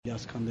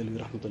Ilyas Kandhelwi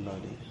Rahmatullah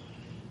alayhi,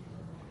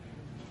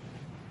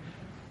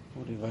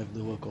 who revived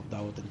the work of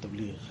Dawat and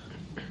Tabligh.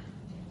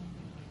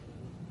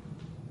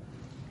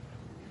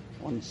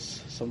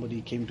 Once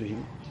somebody came to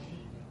him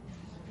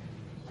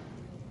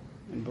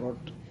and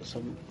brought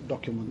some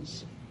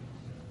documents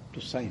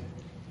to sign.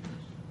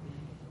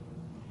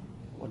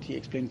 What he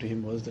explained to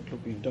him was that,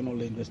 look, we've done all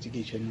the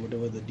investigation,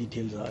 whatever the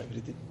details are,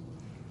 everything.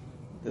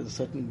 There's a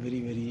certain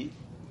very, very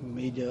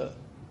major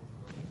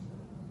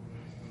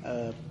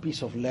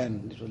piece of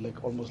land. It was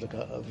like almost like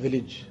a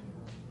village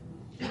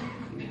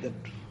that,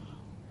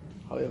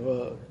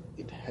 however,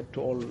 it had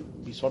to all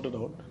be sorted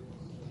out.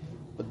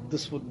 But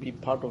this would be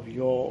part of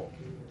your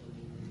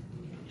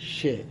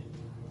share.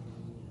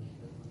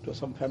 It was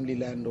some family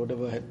land or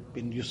whatever had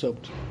been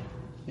usurped,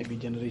 maybe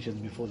generations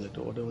before that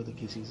or whatever the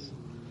case is.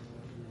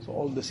 So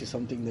all this is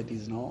something that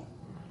is now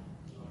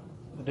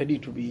ready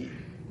to be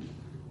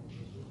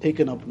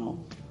taken up now.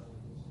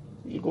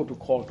 You'll go to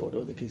court or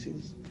whatever the case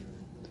is.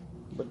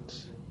 But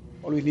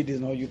all we need is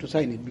now you to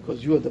sign it,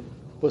 because you are the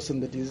person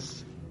that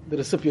is the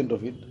recipient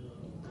of it.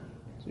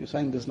 So you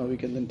sign this now, we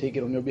can then take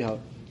it on your behalf.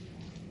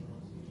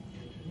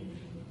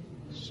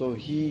 So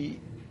he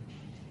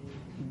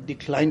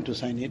declined to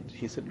sign it.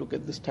 He said, look,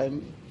 at this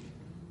time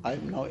I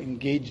am now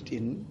engaged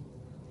in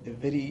a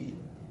very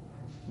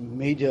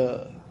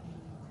major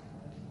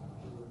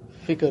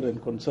fikr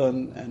and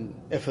concern and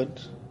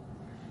effort.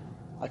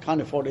 I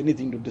can't afford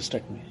anything to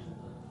distract me.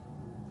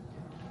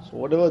 So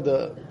whatever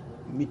the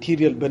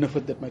material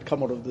benefit that might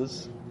come out of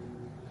this,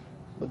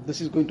 but this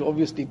is going to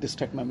obviously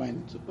distract my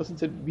mind. So the person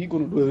said, we're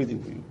going to do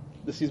everything for you.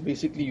 This is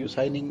basically you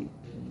signing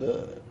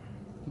the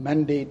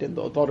mandate and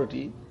the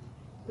authority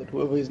that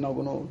whoever is now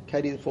going to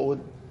carry it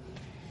forward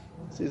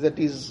says that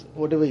is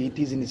whatever it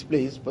is in its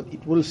place, but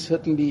it will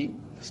certainly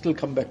still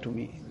come back to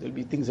me. There will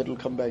be things that will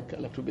come back.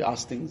 I'll have to be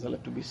asked things, I'll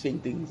have to be saying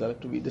things, I'll have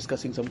to be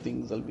discussing some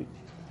things.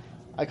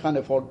 I can't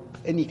afford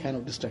any kind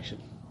of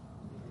distraction.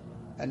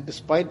 And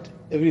despite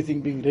everything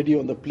being ready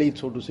on the plate,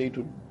 so to say,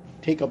 to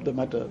take up the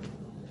matter,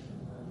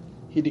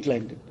 he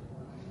declined it.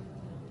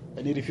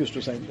 And he refused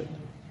to sign that.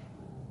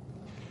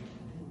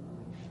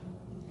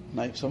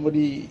 Now if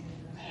somebody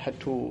had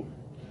to,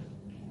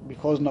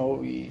 because now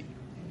we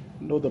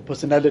know the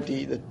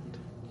personality that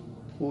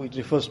who it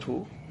refers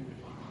to,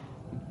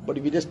 but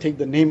if we just take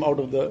the name out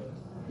of the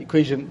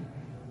equation,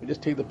 we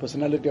just take the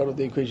personality out of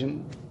the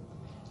equation,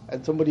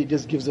 and somebody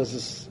just gives us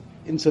this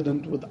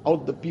incident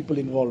without the people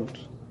involved.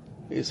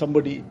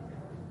 Somebody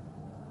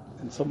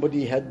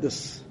had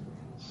this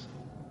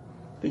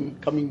thing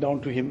coming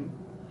down to him,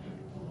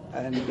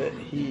 and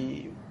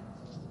he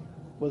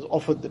was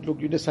offered that,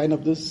 look, you just sign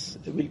up this,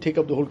 we'll take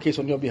up the whole case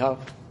on your behalf,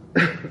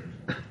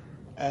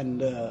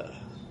 and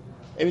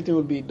everything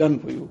will be done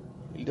for you.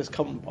 It'll just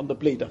come on the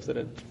plate after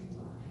that.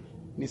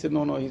 And he said,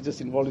 no, he's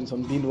just involved in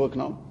some deen work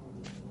now,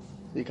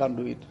 so he can't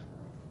do it.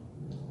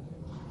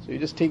 So you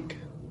just take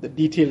the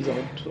details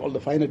out, all the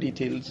finer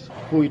details,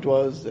 who it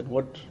was and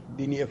what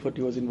dini effort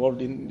he was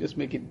involved in, just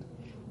make it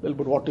a little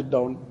bit watered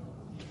down,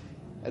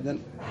 and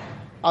then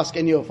ask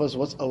any of us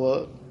what's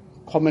our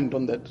comment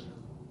on that,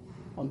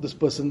 on this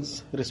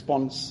person's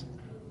response,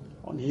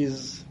 on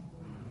his,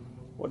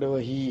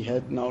 whatever he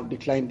had now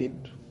declined it,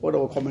 what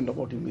our comment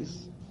about him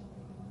is.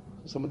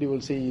 Somebody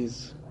will say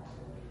he's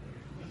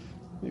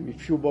maybe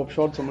few bob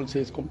short, someone will say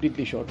he's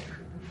completely short.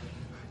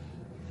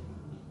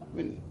 I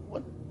mean,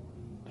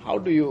 how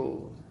do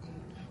you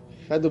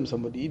fathom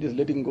somebody just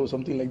letting go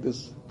something like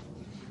this?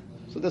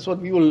 So that's what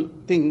we will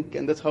think,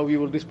 and that's how we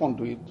will respond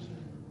to it.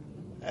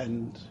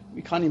 And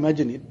we can't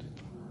imagine it.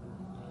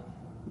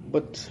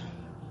 But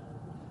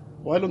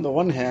while on the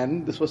one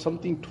hand, this was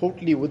something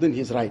totally within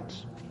his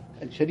rights,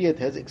 and Shariat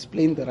has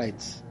explained the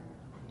rights.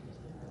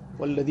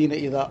 وَالَّذِينَ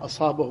إِذَا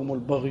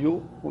أَصَابَهُمُ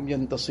الْبَغْيُ هُمْ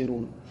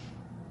يَنْتَصِرُونَ.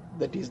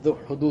 That is the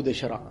hudud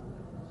shara,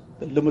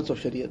 the limits of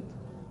Shariat.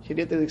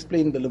 Shariat has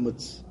explained the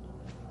limits.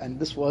 And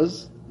this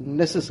was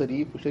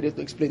necessary for Shariat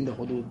to explain the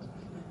hudud.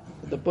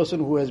 The person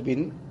who has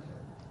been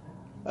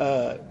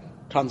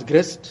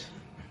transgressed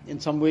in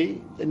some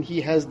way, then he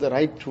has the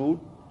right to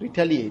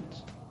retaliate.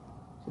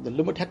 So the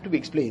limit had to be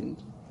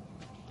explained.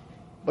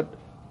 But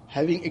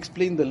having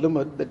explained the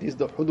limit, that is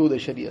the hudud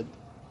shariat.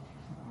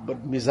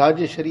 But mizaj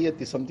shariat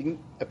is something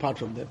apart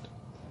from that.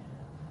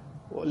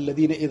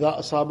 وَالَّذِينَ إِذَا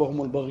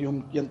أَصَابَهُمُ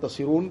الْبَغْيُ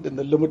يَنْتَصِرُونَ. Then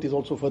the limit is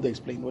also further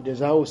explained.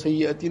 وَجَزَاءُ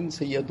سَيِّئَةٍ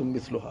سَيِّئَةٌ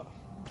مِثْلُهَا.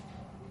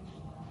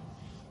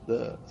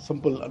 The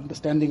simple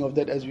understanding of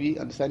that as we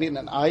understand it,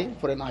 an eye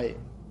for an eye.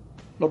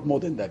 Not more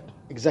than that.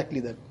 Exactly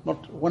that.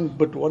 Not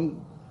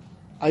one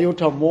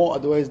iota more,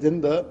 otherwise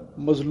then the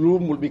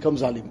mazloom will become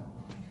zalim.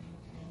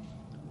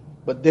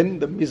 But then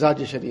the mizaj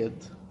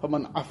shariat.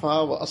 فَمَنْ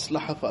عَفَى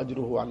وَأَصْلَحَ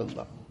فَأَجْرُهُ عَلَى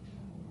اللَّهِ.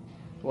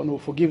 The one who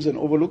forgives and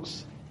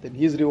overlooks, then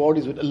his reward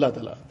is with Allah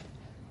Ta'ala.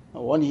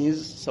 Now one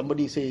is,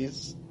 somebody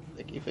says,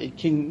 like if a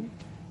king,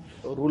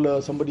 a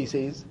ruler, somebody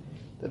says,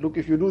 that look,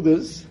 if you do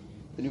this,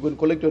 then you're going to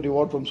collect your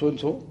reward from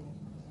so-and-so.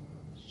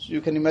 So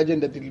you can imagine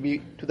that it will be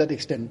to that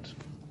extent.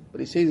 But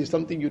he says, if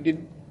something you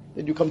did,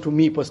 then you come to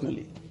me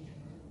personally.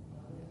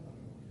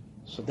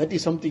 So that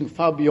is something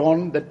far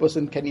beyond that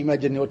person can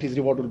imagine what his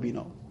reward will be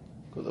now.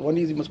 Because the one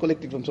is he must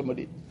collect it from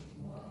somebody.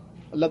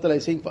 Allah Ta'ala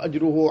is saying,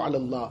 فَأَجْرُهُ عَلَى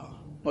اللَّهِ.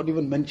 Not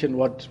even mention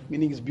what,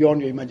 meaning it's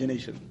beyond your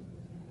imagination.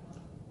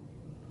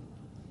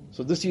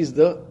 So this is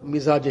the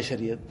mizaj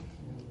shariat.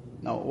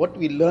 Now what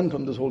we learn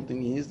from this whole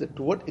thing is that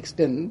to what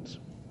extent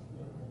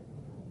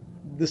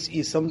this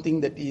is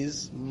something that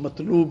is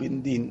matloob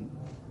in deen,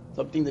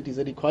 something that is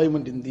a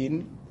requirement in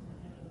deen,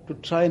 to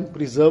try and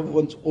preserve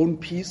one's own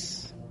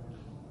peace,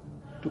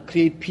 to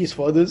create peace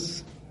for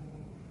others,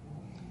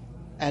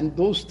 and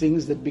those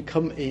things that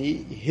become a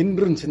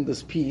hindrance in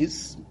this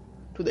peace,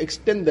 to the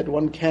extent that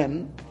one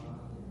can,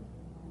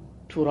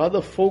 to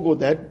rather forego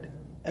that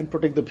and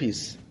protect the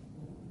peace.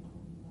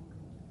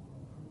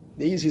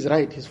 There is his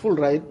right, his full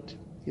right.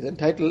 He's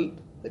entitled,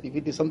 that if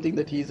it is something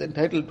that he is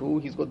entitled to,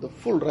 he's got the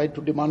full right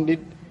to demand it.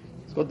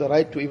 He's got the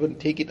right to even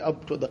take it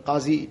up to the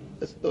qazi.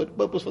 That's the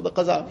purpose for the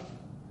qaza.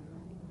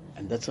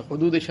 And that's a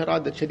hudud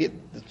shariat, that shariat,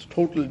 that's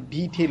total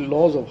detailed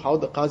laws of how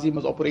the qazi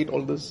must operate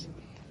all this,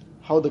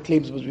 how the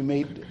claims must be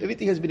made.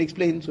 Everything has been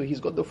explained, so he's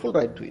got the full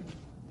right to it.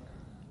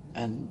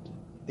 And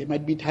there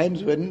might be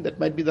times when that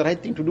might be the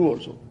right thing to do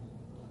also.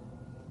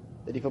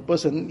 That if a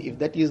person, if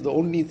that is the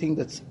only thing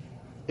that's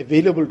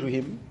available to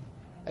him,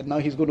 and now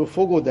he's going to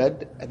forego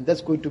that, and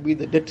that's going to be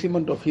the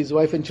detriment of his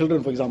wife and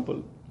children, for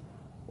example,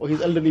 or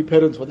his elderly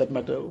parents for that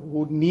matter,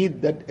 who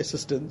need that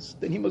assistance,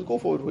 then he must go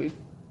forward with it.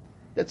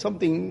 That's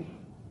something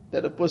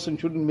that a person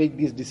shouldn't make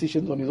these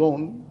decisions on his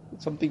own.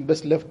 It's something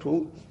best left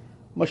to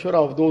mashwara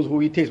of those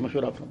who he takes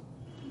mashwara from.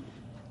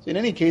 So in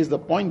any case, the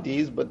point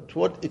is, but to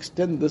what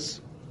extent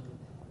this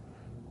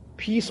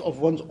peace of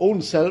one's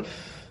own self,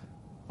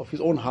 of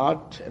his own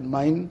heart and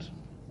mind,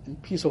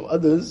 and peace of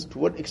others, to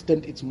what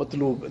extent it's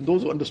matloob. And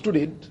those who understood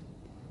it,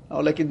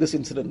 now like in this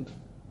incident,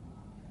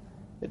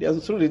 that he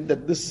understood it,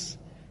 that this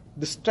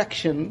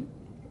distraction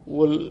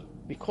will,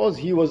 because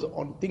he was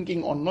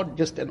thinking on not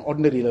just an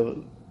ordinary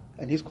level,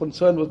 and his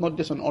concern was not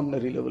just on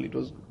ordinary level, it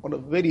was on a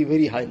very,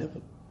 very high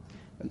level.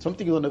 And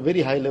something is on a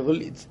very high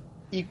level, it's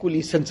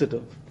equally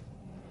sensitive.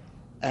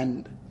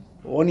 And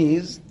one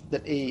is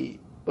that a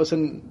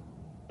person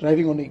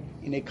driving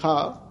in a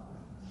car,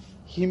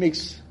 he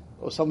makes,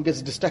 or some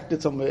gets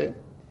distracted somewhere,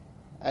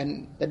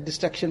 and that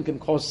distraction can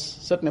cause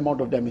certain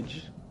amount of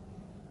damage.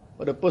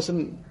 But a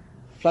person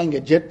flying a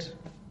jet,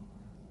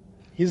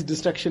 his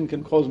distraction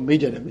can cause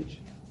major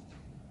damage.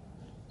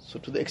 So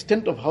to the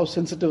extent of how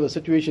sensitive a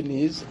situation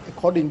is,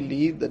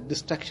 accordingly the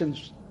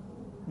distractions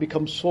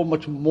become so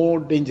much more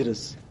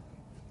dangerous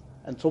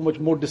and so much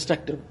more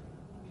destructive.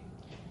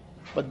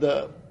 But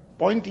the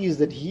point is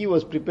that he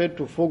was prepared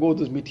to forego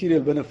this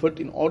material benefit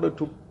in order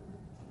to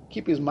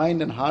keep his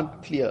mind and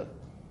heart clear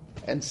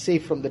and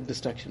safe from that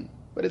distraction.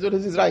 But as well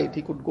as his right,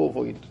 he could go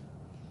for it.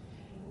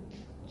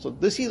 So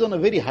this is on a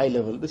very high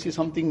level. This is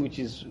something which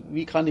is,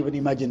 we can't even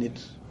imagine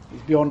it.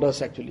 It's beyond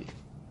us actually.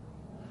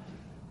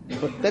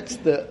 But that's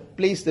the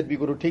place that we're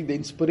going to take the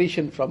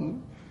inspiration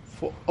from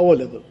for our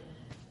level.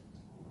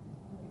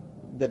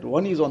 That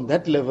one is on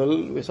that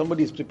level where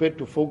somebody is prepared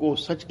to forego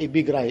such a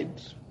big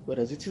right,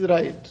 whereas it is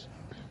right.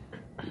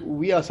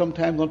 We are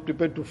sometimes not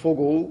prepared to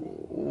forego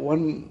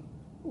one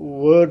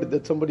word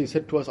that somebody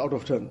said to us out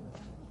of turn.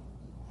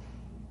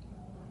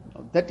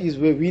 Now, that is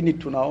where we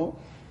need to now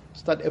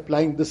start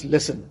applying this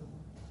lesson.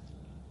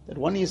 That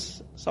one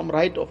is some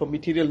right of a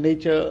material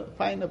nature,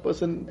 fine, a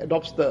person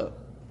adopts the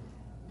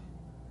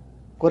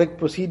correct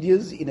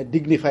procedures in a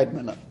dignified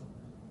manner.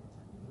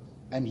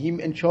 And he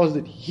ensures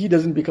that he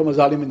doesn't become a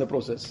zalim in the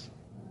process.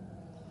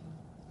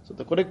 So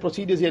the correct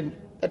procedures,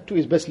 that too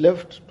is best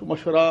left to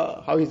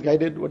mashwara, how he's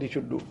guided, what he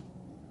should do.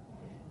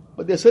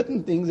 But there are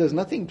certain things, there's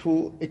nothing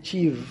to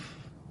achieve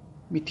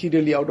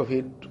materially out of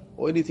it,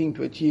 or anything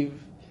to achieve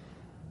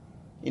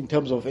in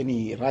terms of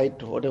any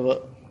right or whatever.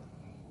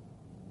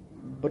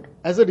 But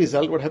as a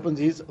result, what happens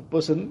is a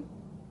person,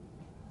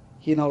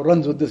 he now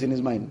runs with this in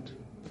his mind.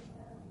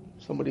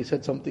 Somebody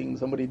said something,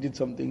 somebody did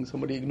something,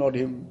 somebody ignored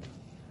him,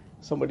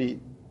 somebody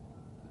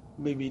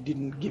maybe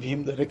didn't give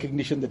him the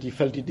recognition that he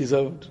felt he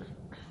deserved.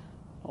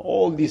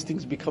 All these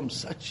things become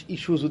such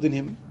issues within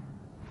him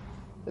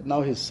that now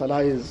his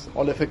salah is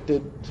all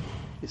affected,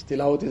 his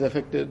tilawat is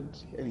affected,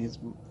 and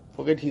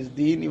forget his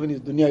deen, even his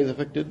dunya is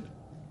affected.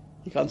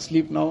 He can't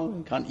sleep now,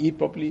 he can't eat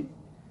properly.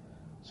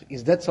 So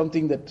is that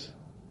something that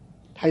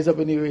ties up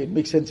anyway, it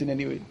makes sense in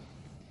any way?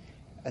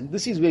 And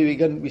this is where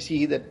we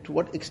see that to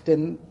what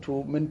extent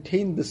to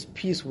maintain this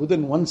peace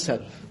within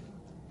oneself,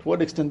 to what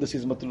extent this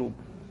is matloob.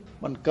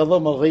 Man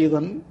kadhama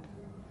ghaydan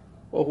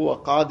wa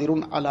huwa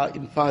qadirun ala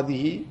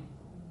infadhihi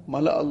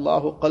mala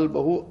Allahu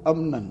qalbahu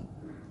amnan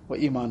wa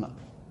imana.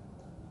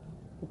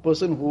 A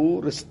person who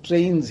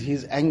restrains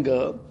his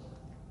anger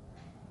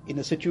in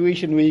a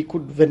situation where he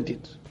could vent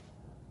it.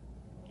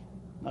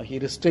 Now he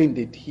restrained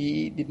it,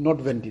 he did not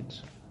vent it.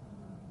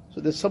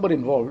 So there's sabr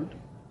involved.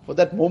 For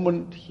that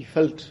moment he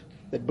felt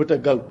that bitter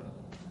gulp.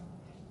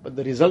 But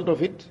the result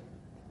of it,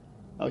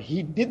 now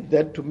he did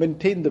that to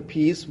maintain the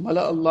peace.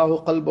 Mala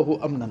Allahu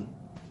qalbahu amnan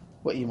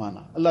wa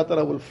imana. Allah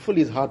Ta'ala will fill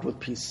his heart with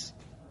peace.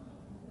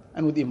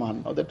 and with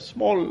Iman. Now that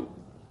small,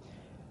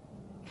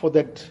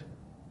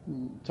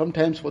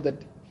 sometimes for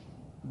that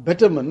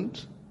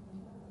betterment,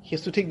 he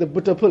has to take the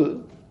bitter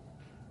pill,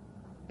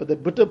 but the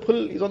bitter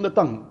pill is on the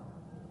tongue.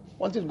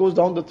 Once it goes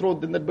down the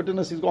throat, then that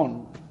bitterness is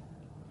gone.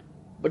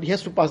 But he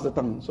has to pass the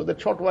tongue. So that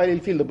short while he'll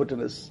feel the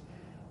bitterness.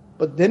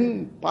 But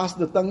then past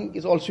the tongue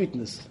is all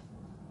sweetness.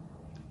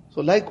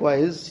 So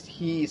likewise,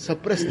 he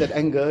suppressed that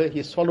anger,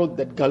 he swallowed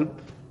that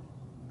gulp.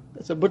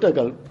 That's a bitter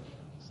gulp.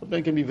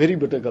 Sometimes it can be very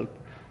bitter gulp.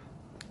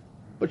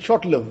 But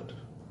short-lived.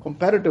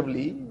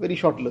 Comparatively, very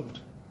short-lived.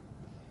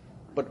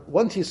 But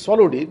once he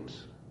swallowed it,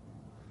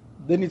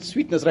 then it's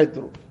sweetness right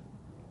through.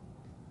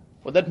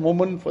 For that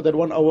moment, for that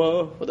 1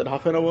 hour, for that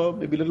half an hour,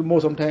 maybe a little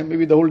more sometime,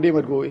 maybe the whole day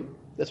might go away.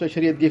 That's why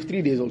Shariat gave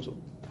 3 days also.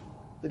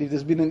 That if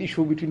there's been an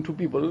issue between two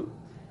people,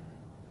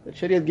 that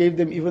Shariat gave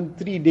them even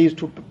 3 days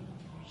to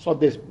sort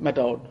this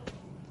matter out,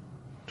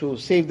 to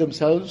save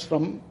themselves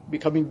from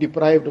becoming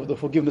deprived of the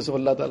forgiveness of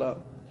Allah Ta'ala.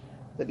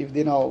 That if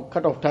they now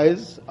cut off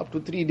ties, up to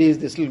 3 days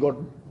they still got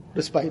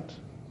respite.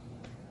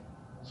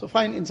 So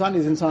fine, insan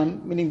is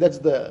insan, meaning that's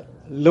the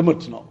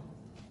limit now.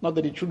 Not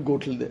that it should go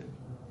till there.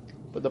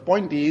 But the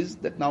point is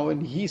that now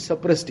when he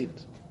suppressed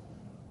it,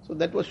 so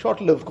that was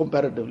short-lived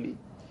comparatively.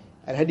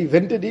 And had he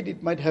vented it,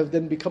 it might have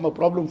then become a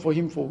problem for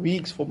him for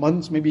weeks, for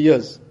months, maybe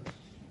years.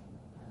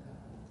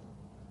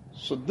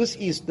 So this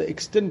is the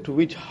extent to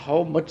which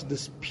how much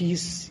this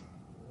peace,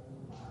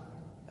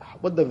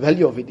 what the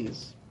value of it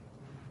is.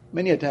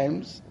 Many a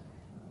times,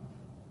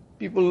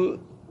 people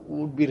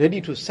would be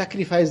ready to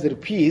sacrifice their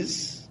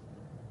peace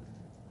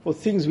for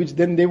things which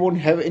then they won't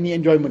have any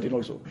enjoyment in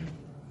also.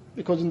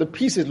 Because when the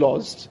peace is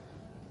lost,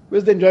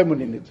 where's the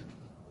enjoyment in it?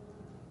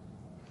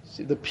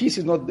 See, the peace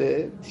is not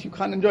there, you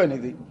can't enjoy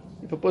anything.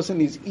 If a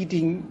person is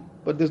eating,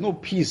 but there's no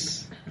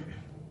peace,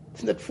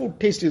 then that food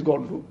taste is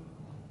gone too.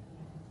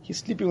 He's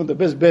sleeping on the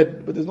best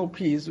bed, but there's no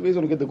peace, where's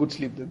he going to get the good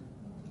sleep then?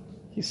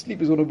 His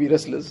sleep is going to be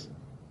restless.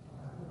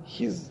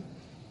 He's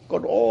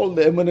got all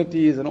the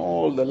amenities and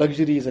all the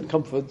luxuries and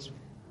comforts,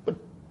 but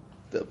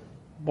the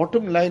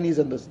bottom line is,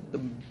 and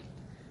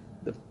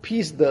the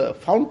peace, the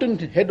fountain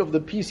head of the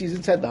peace is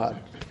inside the heart.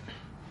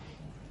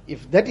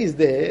 If that is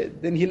there,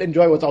 then he'll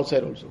enjoy what's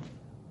outside also.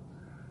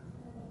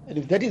 And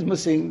if that is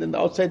missing, then the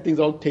outside things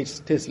all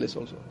tasteless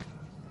also.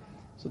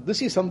 So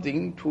this is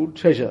something to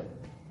treasure.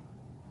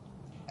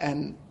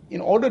 And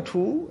in order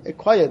to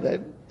acquire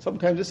that,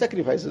 sometimes the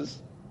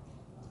sacrifices.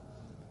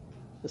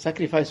 The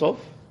sacrifice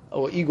of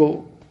our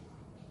ego,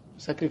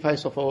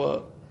 sacrifice of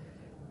our,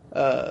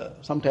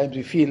 sometimes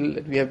we feel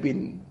that we have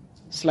been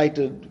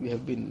slighted, we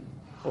have been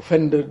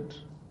offended.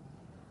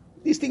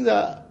 These things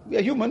we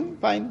are human,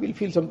 fine, we'll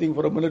feel something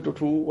for a minute or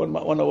two, 1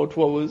 hour,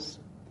 2 hours.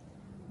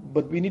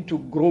 But we need to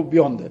grow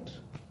beyond that.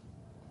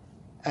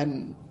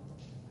 And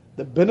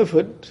the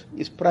benefit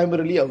is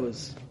primarily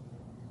ours.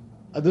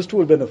 Others too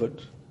will benefit.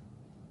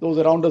 Those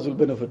around us will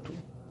benefit too.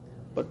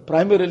 But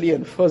primarily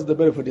and first the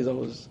benefit is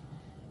ours.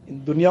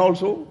 In dunya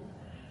also,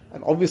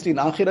 and obviously in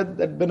akhirat,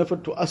 that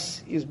benefit to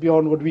us is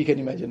beyond what we can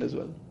imagine as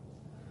well.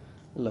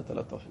 Allah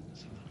Ta'ala tawfiq.